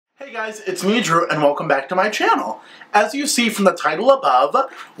Hey guys, it's me, Drew, and welcome back to my channel. As you see from the title above,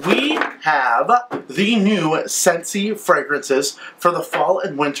 we have the new Scentsy fragrances for the fall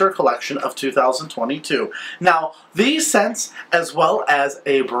and winter collection of 2022. Now, these scents, as well as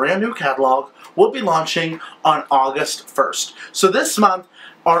a brand new catalog, will be launching on August 1st. So this month,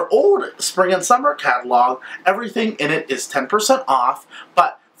 our old spring and summer catalog, everything in it is 10% off,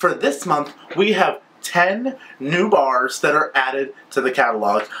 but for this month, we have 10 new bars that are added to the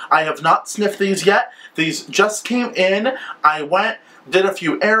catalog. I have not sniffed these yet. These just came in. I went, did a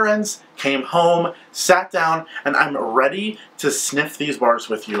few errands, came home, sat down, and I'm ready to sniff these bars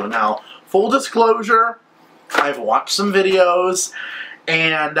with you. Now, full disclosure, I've watched some videos,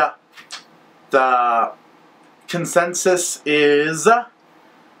 and the consensus is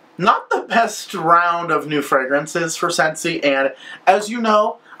not the best round of new fragrances for Scentsy, and as you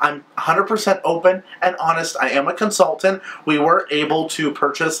know, I'm 100% open and honest. I am a consultant. We were able to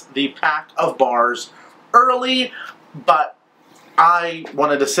purchase the pack of bars early, but I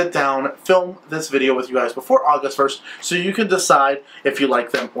wanted to sit down, film this video with you guys before August 1st so you can decide if you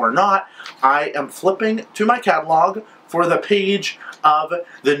like them or not. I am flipping to my catalog for the page of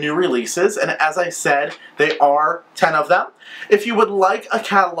the new releases, and as I said, they are 10 of them. If you would like a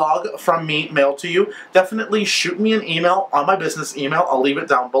catalog from me mailed to you, definitely shoot me an email on my business email. I'll leave it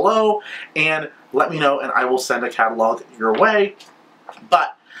down below, and let me know, and I will send a catalog your way.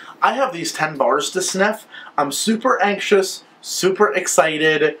 But I have these 10 bars to sniff. I'm super anxious, super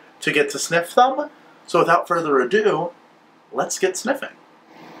excited to get to sniff them. So without further ado, let's get sniffing.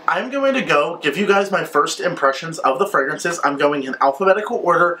 I'm going to give you guys my first impressions of the fragrances. I'm going in alphabetical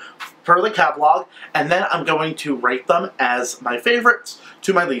order per the catalog, and then I'm going to rate them as my favorites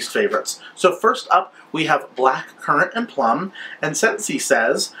to my least favorites. So first up, we have Black Currant and Plum, and Scentsy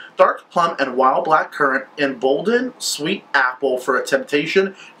says, dark plum and wild black currant embolden sweet apple for a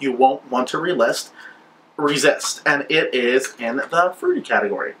temptation you won't want to resist, and it is in the fruity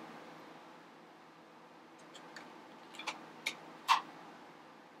category.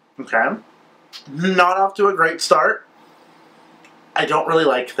 Okay, not off to a great start. I don't really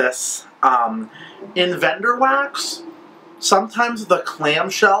like this. In vendor wax, sometimes the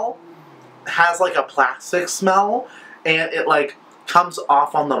clamshell has like a plastic smell and it like comes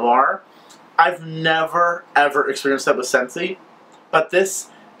off on the bar. I've never ever experienced that with Scentsy, but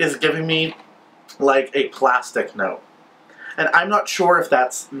this is giving me like a plastic note. And I'm not sure if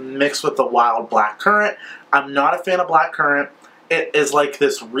that's mixed with the wild black currant. I'm not a fan of black currant. It is like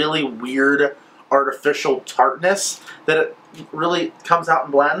this really weird artificial tartness that it really comes out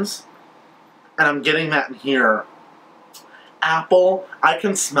and blends. And I'm getting that in here. Apple, I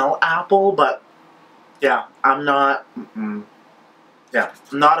can smell apple, but yeah, I'm not, yeah,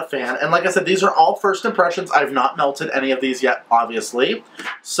 not a fan. And like I said, these are all first impressions. I've not melted any of these yet, obviously.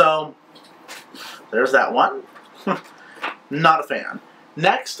 So, there's that one. Not a fan.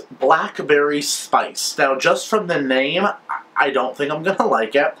 Next, Blackberry Spice. Now, just from the name, I don't think I'm going to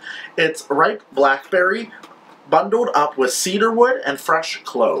like it. It's ripe blackberry bundled up with cedarwood and fresh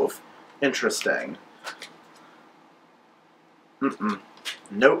clove. Interesting.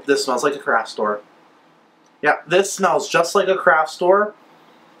 Nope, this smells like a craft store. Yeah, this smells just like a craft store.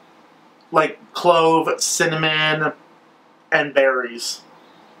 Like clove, cinnamon, and berries.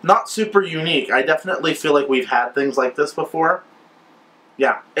 Not super unique. I definitely feel like we've had things like this before.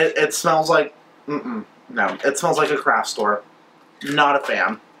 Yeah, it smells like, no, it smells like a craft store. Not a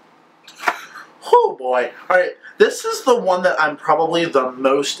fan. Oh boy. Alright, this is the one that I'm probably the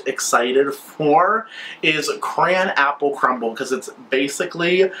most excited for, is Cranapple Crumble, because it's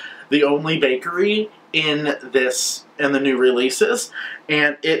basically the only bakery in the new releases,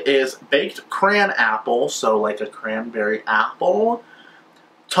 and it is baked cran apple, so like a cranberry apple,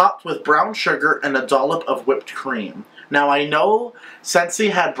 topped with brown sugar and a dollop of whipped cream. Now, I know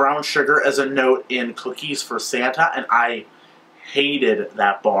Scentsy had brown sugar as a note in Cookies for Santa, and I hated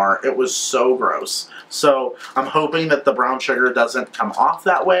that bar. It was so gross. So, I'm hoping that the brown sugar doesn't come off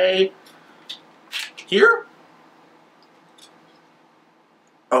that way. Here?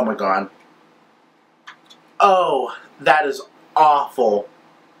 Oh my god. Oh, that is awful.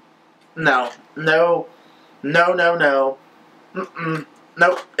 No, no, no, no, no.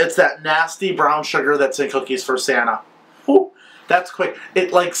 Nope, it's that nasty brown sugar that's in Cookies for Santa. Whew, that's quick.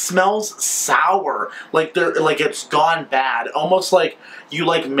 It like smells sour, like it's gone bad. Almost like you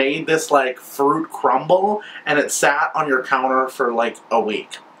like made this like fruit crumble and it sat on your counter for like a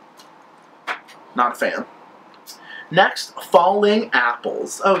week. Not a fan. Next, falling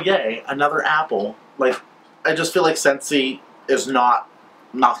apples. Oh yay, another apple. Like, I just feel like Scentsy is not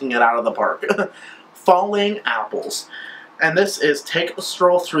knocking it out of the park. Falling apples. And this is Take a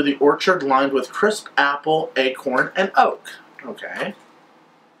Stroll Through the Orchard Lined with Crisp Apple, Acorn, and Oak. Okay.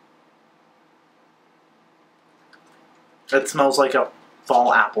 It smells like a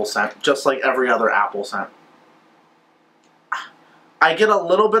fall apple scent, just like every other apple scent. I get a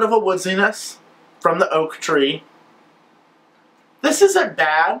little bit of a woodsiness from the oak tree. This isn't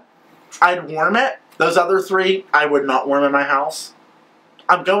bad. I'd warm it. Those other three, I would not warm in my house.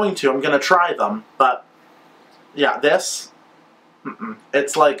 I'm going to try them, but yeah, this,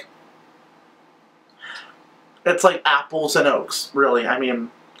 it's like apples and oaks, really. I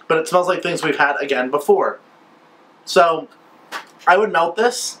mean, but it smells like things we've had again before. So, I would melt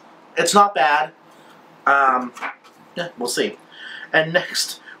this. It's not bad. Yeah, we'll see. And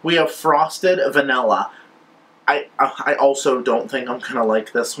next, we have Frosted Vanilla. I also don't think I'm going to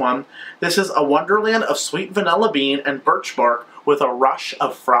like this one. This is a wonderland of sweet vanilla bean and birch bark with a rush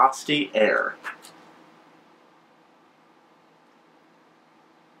of frosty air.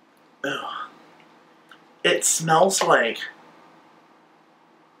 Ugh. It smells like...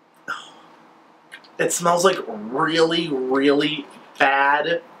 It smells like really, really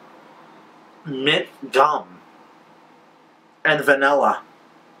bad mint gum and vanilla.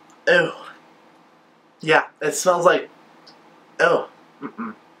 Ew. Yeah, it smells like... Ew.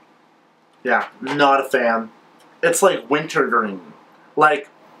 Yeah, not a fan. It's like wintergreen. Like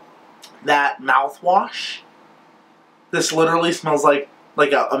that mouthwash. This literally smells like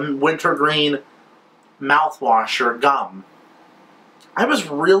a wintergreen mouthwash or gum. I was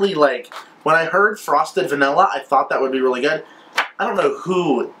really like... When I heard Frosted Vanilla, I thought that would be really good. I don't know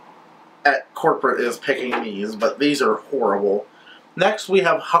who at corporate is picking these, but these are horrible. Next, we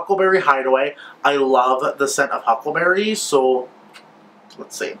have Huckleberry Hideaway. I love the scent of huckleberry, so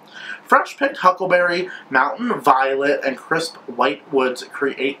let's see. Fresh picked huckleberry, mountain violet, and crisp white woods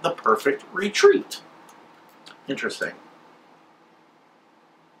create the perfect retreat. Interesting.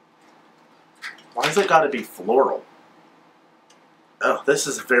 Why's it gotta be floral? Oh, this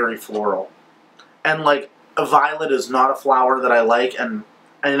is very floral. And like, a violet is not a flower that I like, and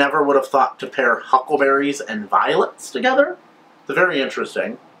I never would have thought to pair huckleberries and violets together. It's very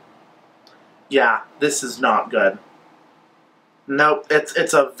interesting. Yeah, this is not good. Nope,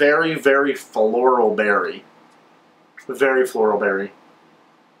 it's a very, very floral berry. Very floral berry.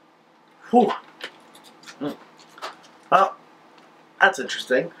 Whew. Well, that's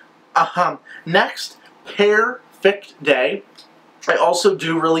interesting. Next, Pear-fect Day. I also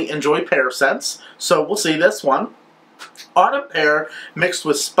do really enjoy pear scents, so we'll see this one. Autumn pear mixed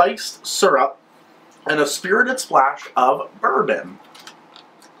with spiced syrup and a spirited splash of bourbon.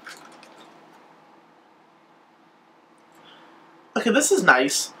 Okay, this is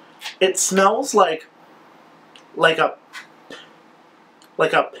nice. It smells like a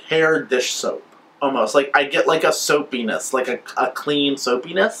pear dish soap, almost. Like I get like a soapiness, like a clean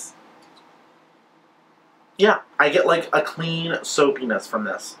soapiness. Yeah, I get like a clean soapiness from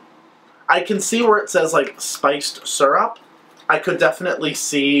this. I can see where it says like spiced syrup. I could definitely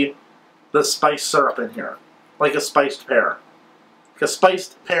see the spiced syrup in here. Like a spiced pear. Like a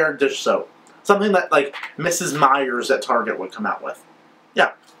spiced pear dish soap. Something that like Mrs. Myers at Target would come out with.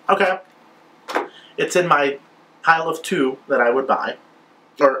 Yeah, okay. It's in my pile of 2 that I would buy.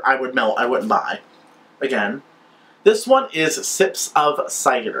 Or I would melt, I wouldn't buy. Again. This one is Sips of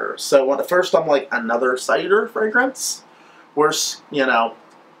Cider. So first I'm like, another cider fragrance? Where's, you know,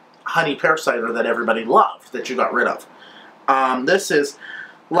 honey pear cider that everybody loved, that you got rid of. This is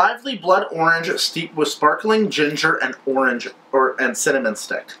lively blood orange steeped with sparkling ginger and orange and cinnamon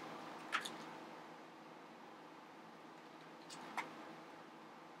stick.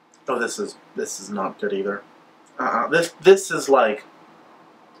 Oh, this is not good either.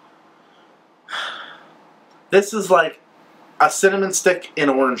 This is like a cinnamon stick in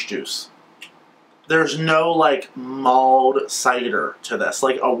orange juice. There's no like mulled cider to this.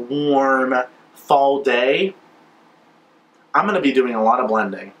 Like a warm fall day. I'm going to be doing a lot of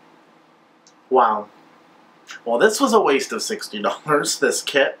blending. Wow. Well, this was a waste of $60, this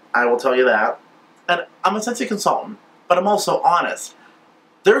kit. I will tell you that. And I'm a Scentsy consultant, but I'm also honest.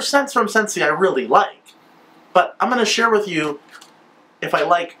 There are scents from Scentsy I really like, but I'm going to share with you if I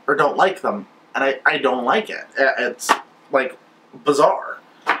like or don't like them. And I don't like it. It's, like, bizarre.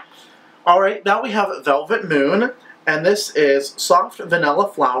 Alright, now we have Velvet Moon. And this is soft vanilla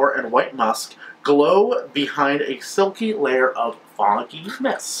flower and white musk glow behind a silky layer of foggy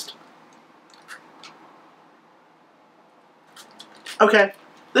mist. Okay,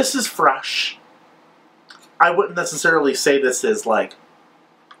 this is fresh. I wouldn't necessarily say this is, like,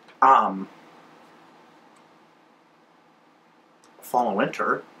 fall and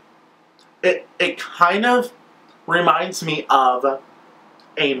winter. It kind of reminds me of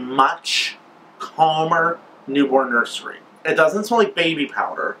a much calmer newborn nursery. It doesn't smell like baby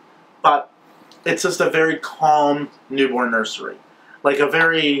powder, but it's just a very calm newborn nursery. Like a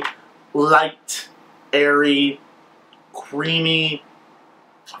very light, airy, creamy,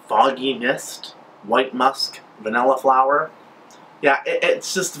 foggy mist, white musk, vanilla flower. Yeah,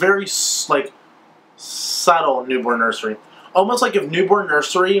 it's just very, like, subtle newborn nursery. Almost like if newborn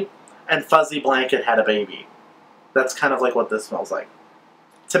nursery and fuzzy blanket had a baby. That's kind of like what this smells like.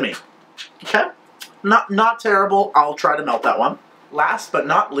 To me. Okay? Not terrible. I'll try to melt that one. Last but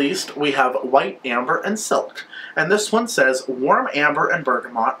not least, we have white amber and silk. And this one says, warm amber and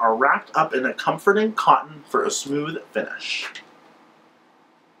bergamot are wrapped up in a comforting cotton for a smooth finish.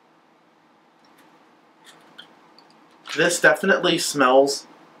 This definitely smells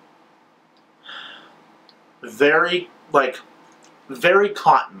very, like, very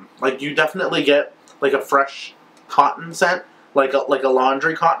cotton. Like, you definitely get, like, a fresh cotton scent, like a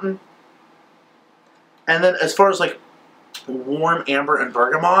laundry cotton. And then as far as, like, warm amber and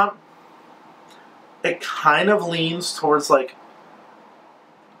bergamot, it kind of leans towards, like,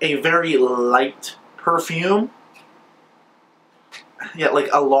 a very light perfume. Yeah, like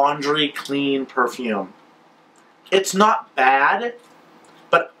a laundry clean perfume. It's not bad,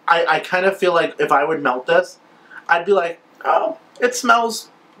 but I kind of feel like if I would melt this, I'd be like, oh, it smells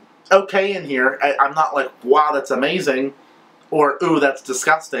okay in here. I'm not like, wow, that's amazing, or ooh, that's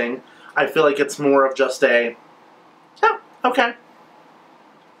disgusting. I feel like it's more of just a, yeah, okay.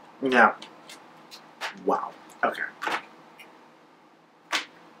 Yeah. Wow. Okay.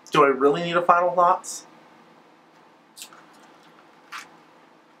 Do I really need a final thoughts?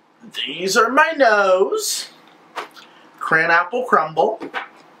 These are my nose. Cranapple Crumble,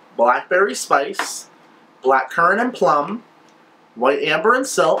 Blackberry Spice, Black Currant and Plum, White Amber and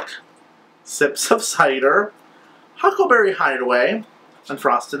Silk, Sips of Cider, Huckleberry Hideaway, and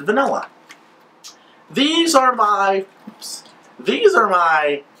Frosted Vanilla. These are my,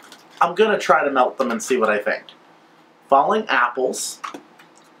 I'm gonna try to melt them and see what I think. Falling Apples,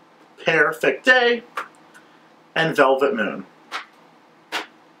 Pear-fect, and Velvet Moon.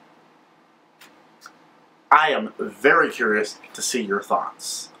 I am very curious to see your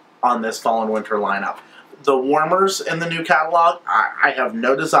thoughts on this fall and winter lineup. The warmers in the new catalog, I have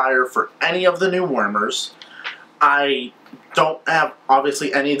no desire for any of the new warmers. I don't have,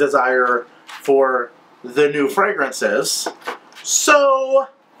 obviously, any desire for the new fragrances. So,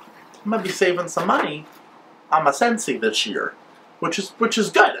 I'm going to be saving some money on my Scentsy this year, which is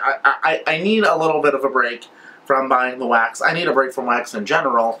good. I need a little bit of a break from buying the wax. I need a break from wax in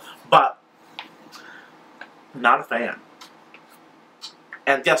general, but not a fan.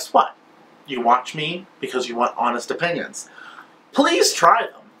 And guess what? You watch me because you want honest opinions. Please try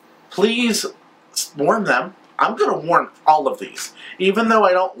them. Please warm them. I'm going to warm all of these. Even though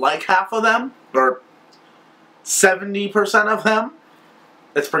I don't like half of them, or 70% of them,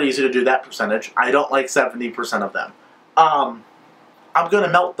 it's pretty easy to do that percentage. I don't like 70% of them. I'm going to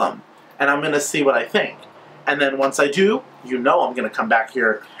melt them, and I'm going to see what I think. And then once I do, you know I'm going to come back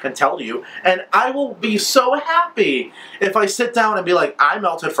here and tell you. And I will be so happy if I sit down and be like, I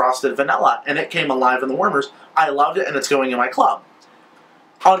melted Frosted Vanilla, and it came alive in the warmers. I loved it, and it's going in my club.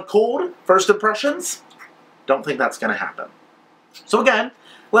 On cold, first impressions, don't think that's going to happen. So again,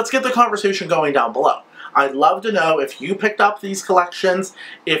 let's get the conversation going down below. I'd love to know if you picked up these collections,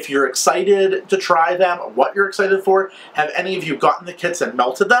 if you're excited to try them, what you're excited for. Have any of you gotten the kits and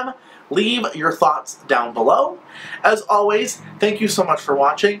melted them? Leave your thoughts down below. As always, thank you so much for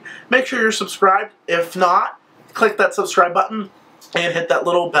watching. Make sure you're subscribed. If not, click that subscribe button and hit that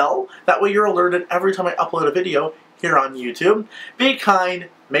little bell. That way you're alerted every time I upload a video here on YouTube. Be kind,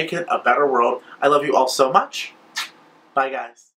 make it a better world. I love you all so much. Bye, guys.